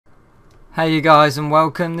Hey you guys and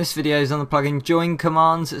welcome. This video is on the plugin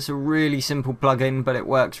joincommands. It's a really simple plugin but it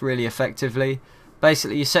works really effectively.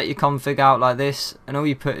 Basically you set your config out like this and all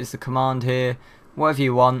you put is the command here, whatever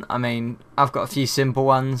you want. I mean, I've got a few simple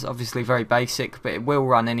ones, obviously very basic, but it will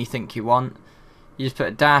run anything you want. You just put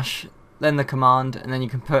a dash, then the command, and then you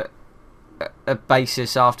can put a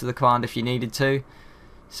basis after the command if you needed to.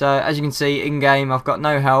 So as you can see in game I've got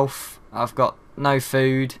no health, I've got no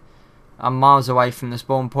food, I'm miles away from the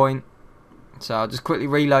spawn point. So I'll just quickly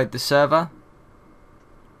reload the server.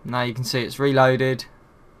 Now you can see it's reloaded,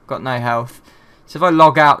 got no health. So if I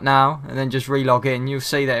log out now and then just relog in, you'll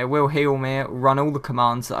see that it will heal me, it will run all the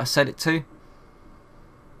commands that I set it to.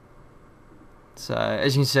 So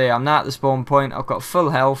as you can see I'm now at the spawn point, I've got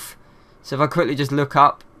full health. So if I quickly just look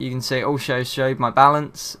up, you can see it all showed my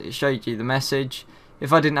balance, it showed you the message.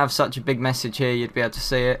 If I didn't have such a big message here you'd be able to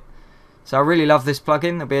see it. So I really love this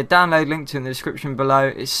plugin. There'll be a download link to it in the description below.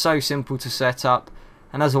 It's so simple to set up.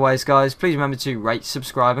 And as always guys, please remember to rate,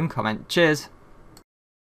 subscribe and comment. Cheers!